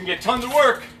 you can get tons of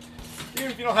work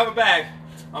even if you don't have a bag.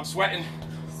 I'm sweating,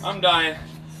 I'm dying,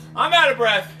 I'm out of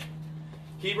breath.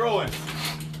 Keep rolling.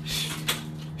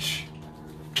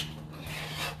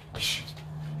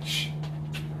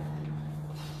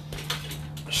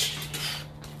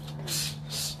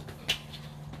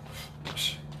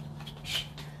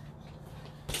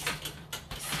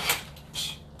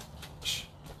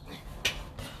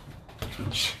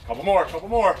 Couple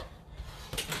more.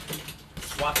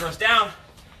 Squat thrust down,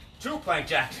 2 plank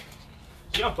jacks,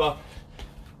 jump up,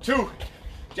 2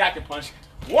 jack and punch,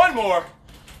 1 more,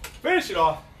 finish it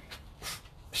off.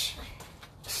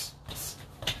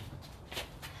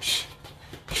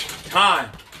 Time,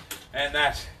 and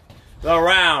that's the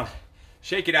round.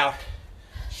 Shake it out,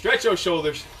 stretch those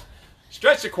shoulders,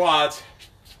 stretch the quads.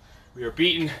 We are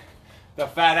beating the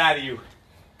fat out of you,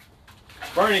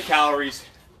 burning calories,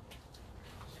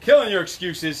 killing your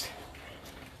excuses.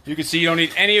 You can see you don't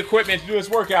need any equipment to do this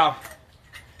workout.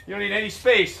 You don't need any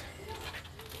space.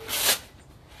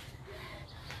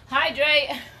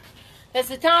 Hydrate. That's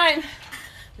the time.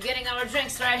 We're getting our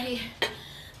drinks ready.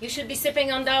 You should be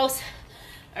sipping on those.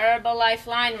 Herbal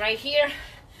Lifeline right here.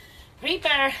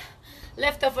 Prepare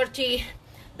leftover tea,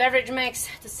 beverage mix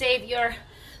to save your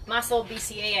muscle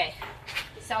BCAA.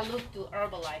 Salute to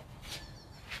Herbalife.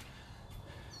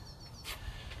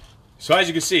 So as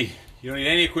you can see, you don't need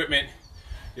any equipment.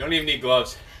 You don't even need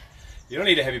gloves. You don't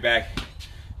need a heavy bag.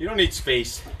 You don't need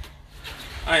space.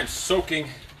 I am soaking,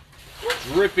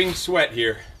 dripping sweat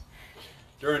here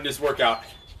during this workout.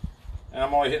 And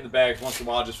I'm only hitting the bag once in a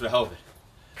while just for the hell of it.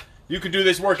 You could do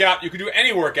this workout, you could do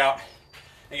any workout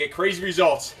and get crazy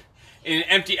results in an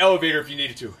empty elevator if you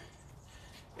needed to.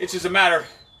 It's just a matter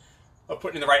of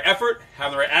putting in the right effort,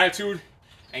 having the right attitude,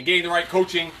 and getting the right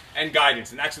coaching and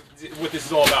guidance. And that's what this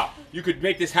is all about. You could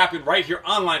make this happen right here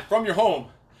online from your home,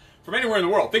 from anywhere in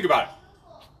the world. Think about it.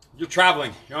 You're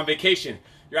traveling, you're on vacation,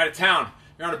 you're out of town,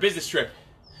 you're on a business trip.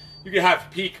 You could have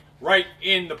Peak right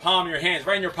in the palm of your hands,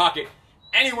 right in your pocket.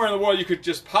 Anywhere in the world, you could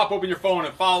just pop open your phone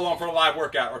and follow along for a live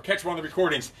workout or catch one of the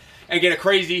recordings and get a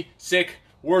crazy, sick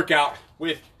workout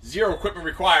with 0 equipment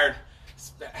required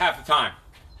half the time.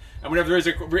 And whenever there is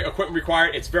equipment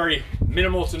required, it's very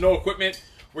minimal to no equipment,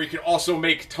 where you can also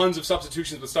make tons of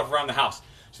substitutions with stuff around the house.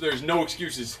 So there's no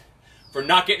excuses for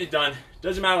not getting it done.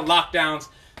 Doesn't matter, lockdowns,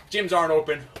 gyms aren't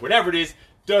open, whatever it is,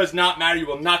 does not matter. You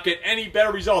will not get any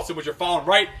better results than what you're following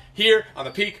right here on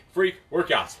the Peak Freak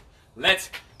Workouts. Let's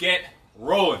get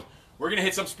rolling. We're gonna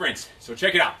hit some sprints. So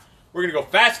check it out. We're gonna go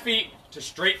fast feet to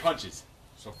straight punches.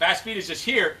 So fast feet is just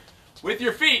here with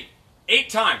your feet 8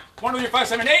 times. 1 with your 5,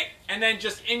 7, 8, and then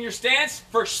just in your stance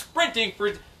for sprinting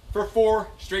for 4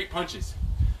 straight punches.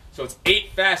 So it's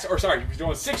 8 fast, or sorry, you're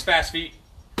doing 6 fast feet,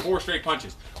 4 straight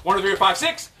punches. 1, 2, 3, 4, 5,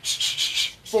 6,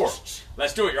 4.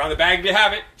 Let's do it. You're on the bag if you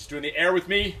have it. Just doing the air with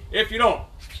me if you don't.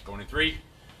 Going in 3,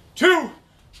 2,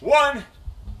 1,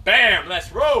 bam.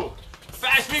 Let's roll.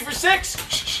 Fast feet for 6,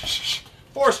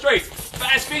 4 straight.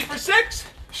 Fast feet for 6,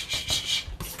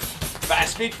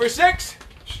 fast feet for 6,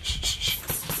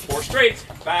 4 straight.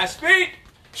 Fast feet.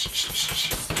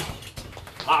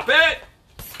 Hop it.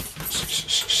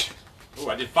 Ooh,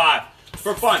 I did 5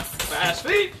 for fun. Fast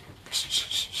feet.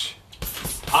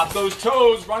 Pop those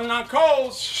toes, running on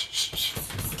coals.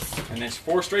 And then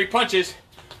 4 straight punches.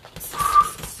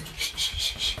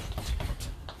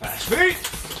 Fast feet.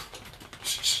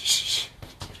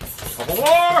 Couple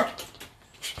more.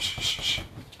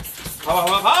 Hop,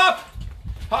 hop, hop.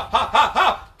 Hop, hop, hop,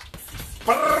 hop.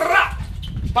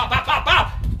 Pop, pop, pop, pop.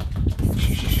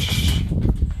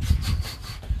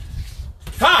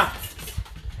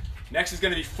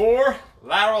 going to be 4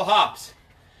 lateral hops.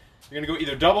 You're going to go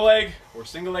either double leg or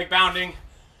single leg bounding.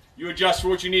 You adjust for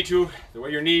what you need to, the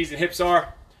way your knees and hips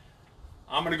are.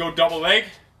 I'm going to go double leg.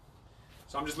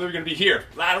 So I'm just literally going to be here.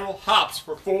 Lateral hops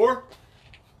for 4,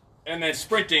 and then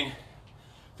sprinting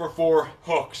for 4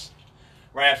 hooks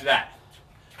right after that.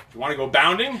 If you want to go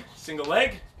bounding, single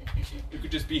leg, you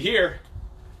could just be here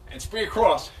and sprint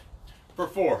across for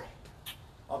 4.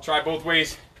 I'll try both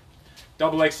ways.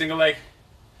 Double leg, single leg.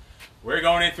 We're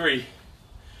going in 3.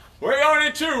 We're going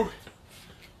in 2.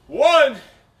 1.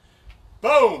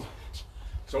 Boom.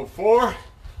 So 4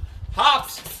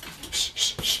 hops,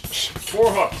 4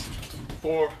 hooks.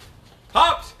 4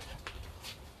 hops,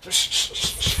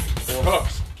 4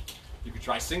 hooks. You can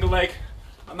try single leg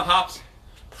on the hops.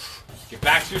 Get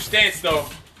back to your stance though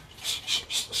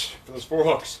for those 4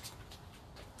 hooks.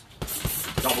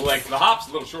 Double leg for the hops,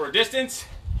 a little shorter distance.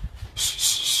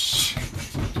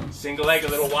 Single leg, a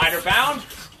little wider bound.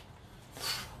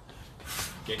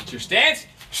 Get into your stance.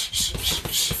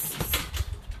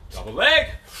 Double leg.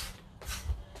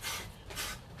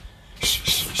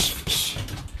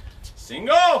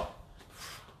 Single.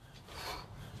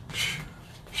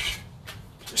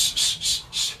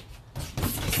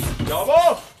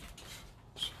 Double.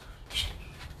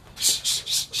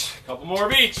 Couple more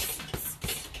of each.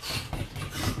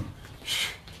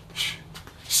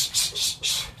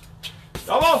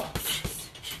 Double.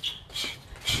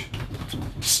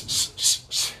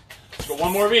 Let's go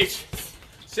one more of each.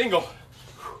 Single.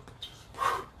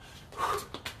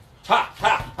 Ha,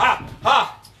 ha, ha,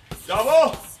 ha.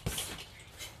 Double.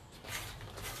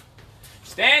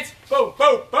 Stance. Boom,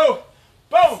 boom, boom,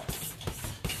 boom.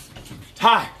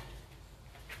 Time.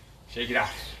 Shake it out.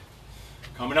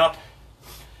 Coming up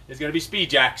is going to be speed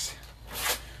jacks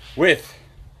with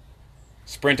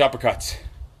sprint uppercuts.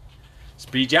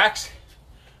 Speed jacks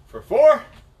for 4,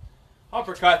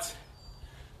 uppercuts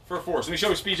for 4. So let me show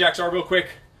you what speed jacks are real quick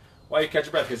while you catch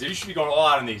your breath, because you should be going all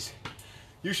out on these.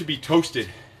 You should be toasted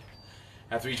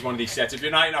after each one of these sets. If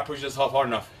you're not pushing yourself hard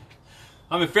enough.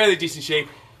 I'm in fairly decent shape,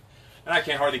 and I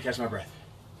can't hardly catch my breath.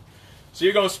 So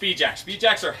you're going speed jacks. Speed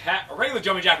jacks are a regular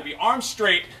jumping jack would be arms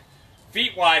straight,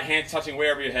 feet wide, hands touching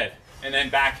way over your head, and then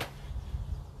back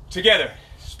together.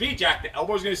 Speed jack, the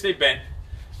elbow's going to stay bent.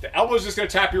 The elbow's just going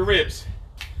to tap your ribs.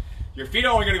 Your feet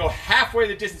are only going to go halfway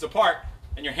the distance apart,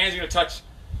 and your hands are going to touch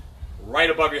right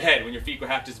above your head when your feet go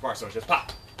half distance apart. So it's just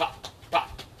pop, pop,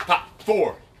 pop, pop,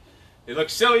 4. It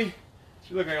looks silly.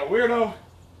 You look like a weirdo,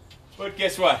 but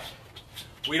guess what?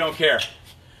 We don't care.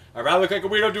 I'd rather look like a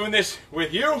weirdo doing this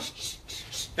with you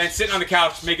than sitting on the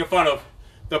couch making fun of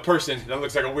the person that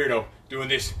looks like a weirdo doing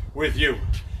this with you.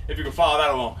 If you can follow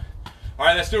that along. All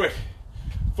right, let's do it.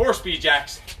 4 speed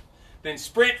jacks, then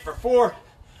sprint for 4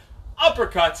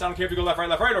 uppercuts. I don't care if you go left, right,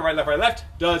 or right, left.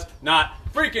 Does not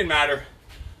freaking matter.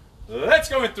 Let's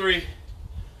go in 3,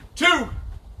 2,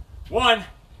 1,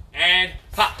 and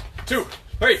hop. 2,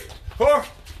 3, 4.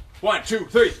 1, 2,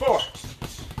 3, 4.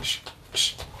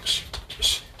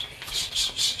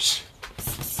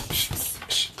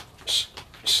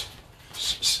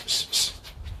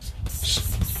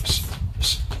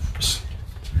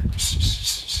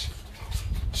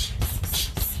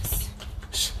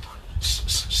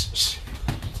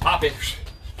 Hop it.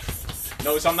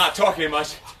 Notice I'm not talking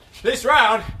much this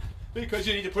round because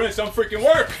you need to put in some freaking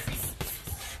work.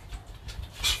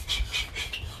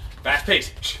 Fast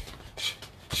pace.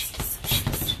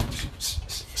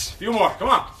 A few more, come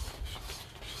on.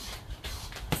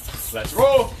 Let's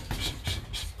roll.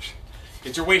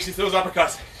 Get your waist into those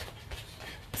uppercuts.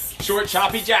 Short,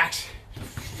 choppy jacks.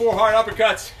 4 hard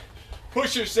uppercuts.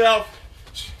 Push yourself.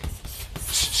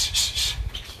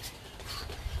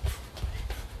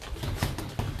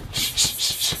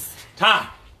 Time.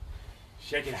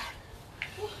 Shake it out.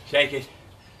 Shake it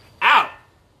out.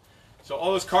 So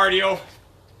all this cardio,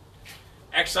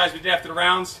 exercise we did after the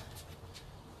rounds,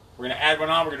 we're going to add one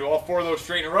on. We're going to do all 4 of those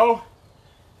straight in a row.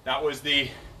 That was the,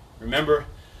 remember,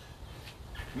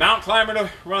 mountain climber to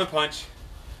run punch,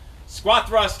 squat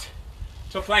thrust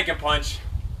to plank and punch,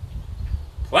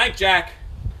 plank jack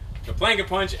to plank and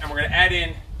punch, and we're going to add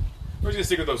in, we're just going to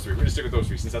stick with those 3. We're going to stick with those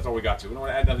 3 since that's all we got to. We don't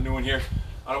want to add another new one here.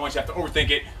 I don't want you to have to overthink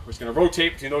it. We're just going to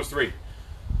rotate between those 3.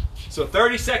 So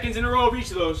 30 seconds in a row of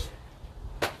each of those,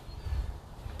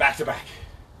 back to back.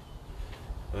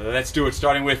 Let's do it,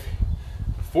 starting with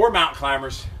 4 mountain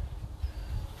climbers,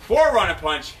 4 run and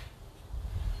punch,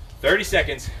 30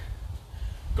 seconds,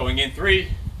 going in 3,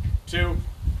 2,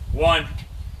 1,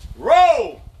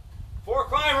 roll. 4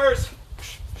 climbers,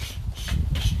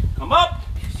 come up,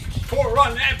 4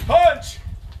 run and punch,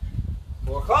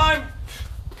 4 climb,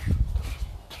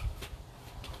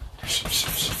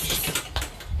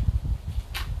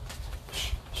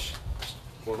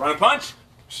 We'll run and punch.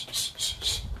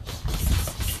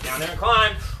 Down there and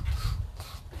climb.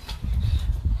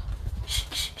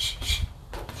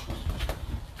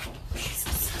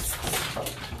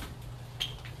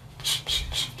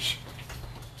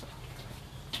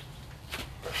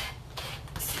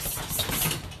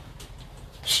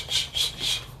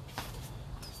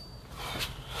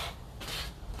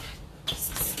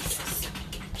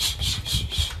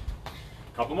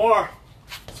 Couple more.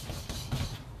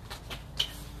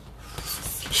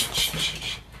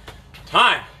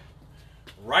 Time.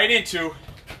 Right into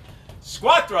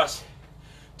squat thrust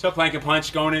to plank and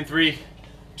punch. Going in 3,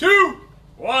 2,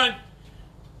 1,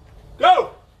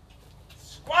 go.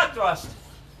 Squat thrust,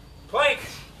 plank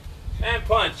and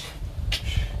punch.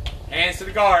 Hands to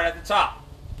the guard at the top.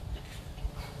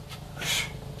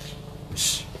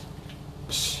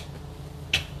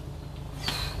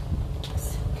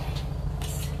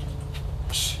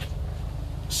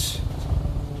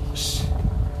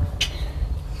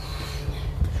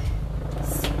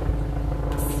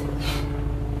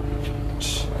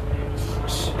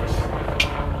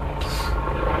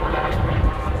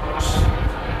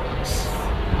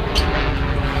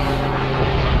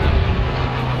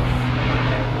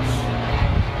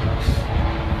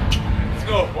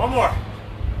 One more.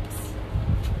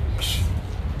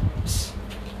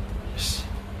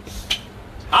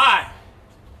 High.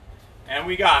 And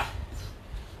we got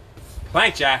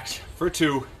plank jacks for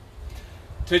 2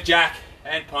 to jack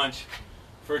and punch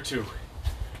for 2.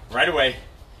 Right away.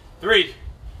 3,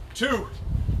 2,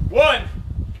 1.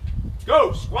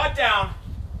 Go. Squat down.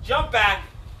 Jump back.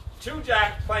 2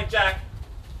 jack, plank jack.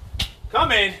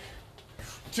 Come in.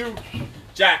 2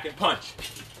 jack and punch.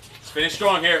 Let's finish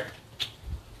strong here.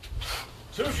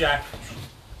 2 jack,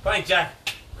 plank jack,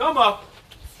 come up.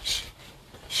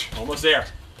 Almost there.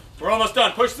 We're almost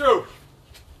done. Push through.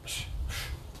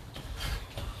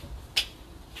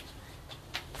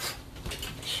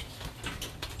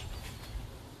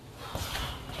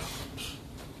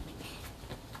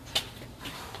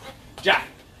 Jack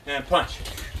and punch.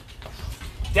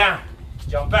 Down,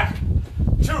 jump back.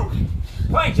 2,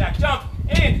 plank jack, jump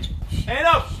in and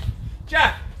up.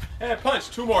 Jack and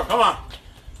punch. 2 more. Come on.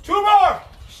 2 more.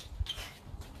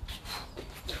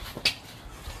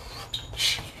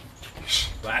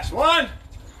 Last one.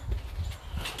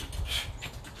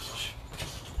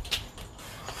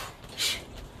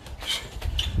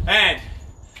 And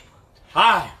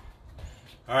high.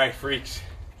 All right, freaks.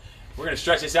 We're going to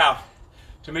stretch this out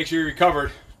to make sure you're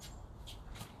recovered.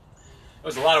 That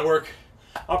was a lot of work.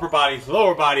 Upper body,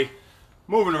 lower body,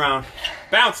 moving around,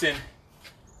 bouncing.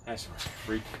 That's right,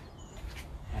 freak.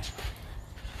 That's right.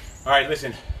 All right,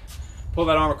 listen. Pull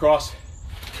that arm across,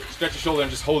 stretch your shoulder,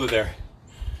 and just hold it there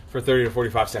for 30 to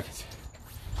 45 seconds.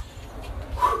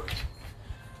 Whew.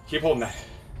 Keep holding that.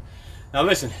 Now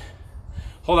listen,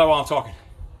 hold that while I'm talking.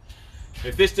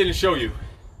 If this didn't show you,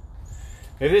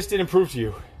 if this didn't prove to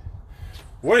you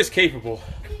what is capable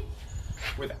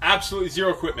with absolutely 0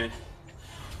 equipment,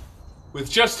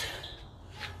 with just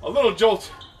a little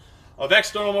jolt of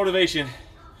external motivation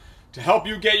to help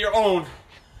you get your own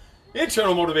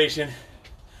internal motivation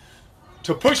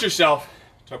to push yourself,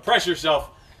 to press yourself,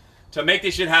 to make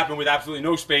this shit happen with absolutely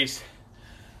no space,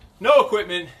 no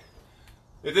equipment.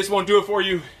 If this won't do it for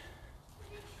you,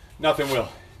 nothing will.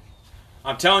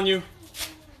 I'm telling you,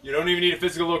 you don't even need a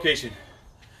physical location.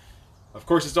 Of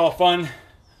course, it's all fun.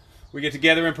 We get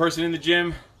together in person in the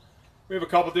gym. We have a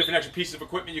couple different extra pieces of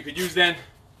equipment you could use then.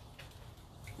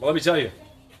 But let me tell you,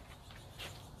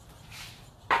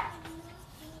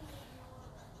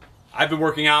 I've been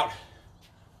working out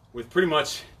with pretty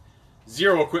much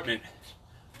 0 equipment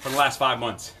for the last 5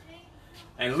 months.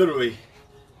 And literally,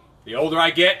 the older I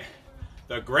get,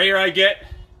 the grayer I get,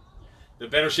 the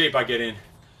better shape I get in.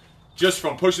 Just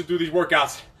from pushing through these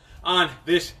workouts on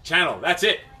this channel. That's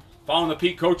it. Following the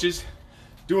peak coaches,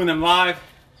 doing them live,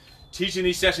 teaching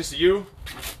these sessions to you.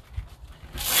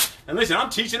 And listen, I'm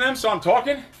teaching them, so I'm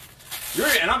talking.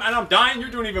 I'm dying,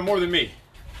 you're doing even more than me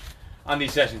on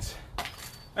these sessions.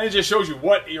 And it just shows you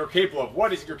what you're capable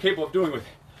of, you're capable of doing with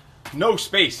no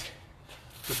space.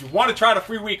 So if you want to try the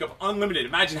free week of unlimited,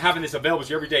 imagine having this available to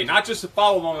you every day, not just to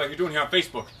follow along like you're doing here on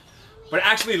Facebook, but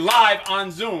actually live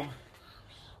on Zoom,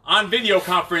 on video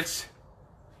conference,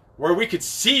 where we could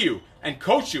see you and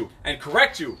coach you and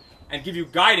correct you and give you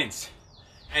guidance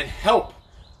and help,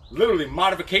 literally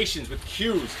modifications with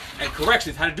cues and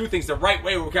corrections, how to do things the right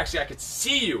way, where I could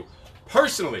see you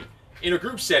personally in a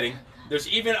group setting. There's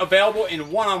even available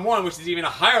in one-on-one, which is even a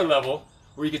higher level,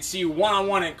 where you can see you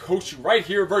one-on-one and coach you right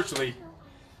here virtually.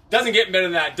 Doesn't get better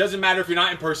than that. Doesn't matter if you're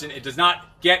not in person. It does not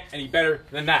get any better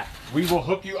than that. We will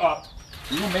hook you up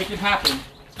We will make it happen.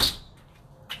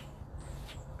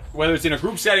 Whether it's in a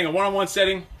group setting, a one-on-one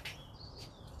setting.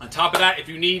 On top of that, if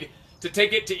you need to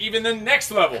take it to even the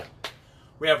next level,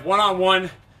 we have one-on-one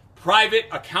private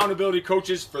accountability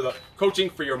coaches for the coaching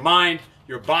for your mind,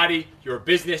 your body, your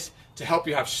business, to help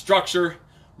you have structure,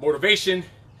 motivation,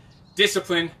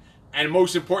 discipline, and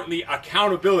most importantly,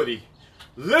 accountability.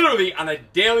 Literally on a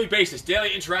daily basis,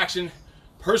 daily interaction,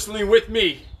 personally with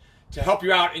me, to help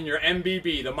you out in your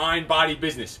MBB, the mind, body,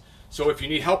 business. So if you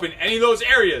need help in any of those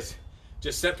areas,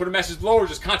 just put a message below or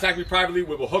just contact me privately.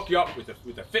 We will hook you up with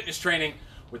the fitness training,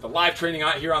 with the live training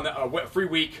out here on the free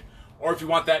week. Or if you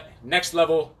want that next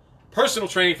level personal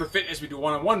training for fitness, we do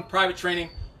one-on-one private training.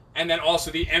 And then also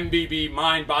the MBB,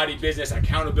 mind, body, business,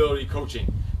 accountability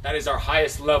coaching. That is our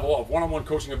highest level of one-on-one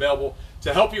coaching available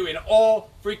to help you in all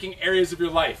freaking areas of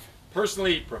your life.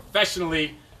 Personally,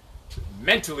 professionally,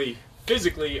 mentally,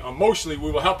 physically, emotionally,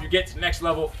 we will help you get to the next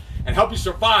level and help you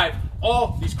survive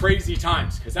all these crazy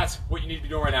times. Because that's what you need to be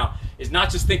doing right now, is not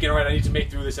just thinking, all right, I need to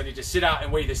make through this, I need to sit out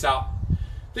and wait this out.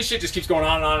 This shit just keeps going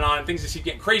on and on and on, and things just keep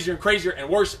getting crazier and crazier and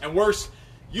worse and worse.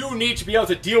 You need to be able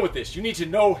to deal with this. You need to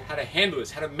know how to handle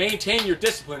this, how to maintain your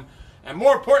discipline, and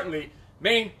more importantly,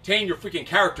 maintain your freaking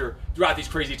character throughout these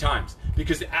crazy times.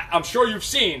 Because I'm sure you've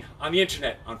seen on the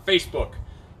internet, on Facebook,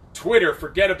 Twitter,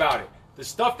 forget about it. The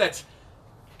stuff that's,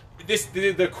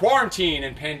 the quarantine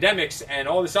and pandemics and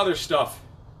all this other stuff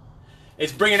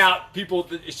is bringing out people,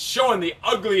 it's showing the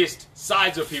ugliest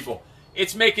sides of people.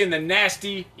 It's making the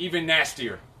nasty even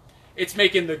nastier. It's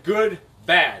making the good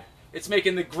bad. It's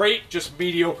making the great just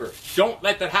mediocre. Don't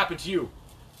let that happen to you.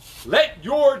 Let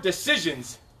your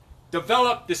decisions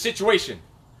develop the situation.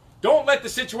 Don't let the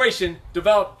situation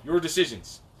develop your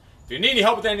decisions. If you need any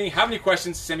help with anything, have any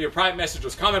questions, send me a private message or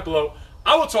just comment below.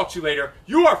 I will talk to you later.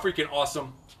 You are freaking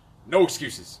awesome. No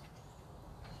excuses.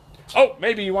 Oh,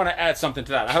 maybe you want to add something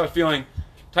to that. I have a feeling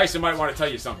Tyson might want to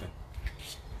tell you something.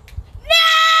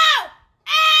 No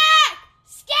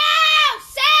excuses!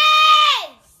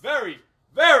 Very,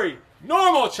 very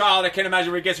normal child. I can't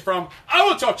imagine where he gets it from. I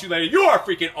will talk to you later. You are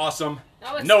freaking awesome.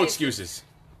 No excuses.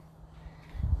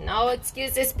 No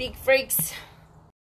excuses, big freaks.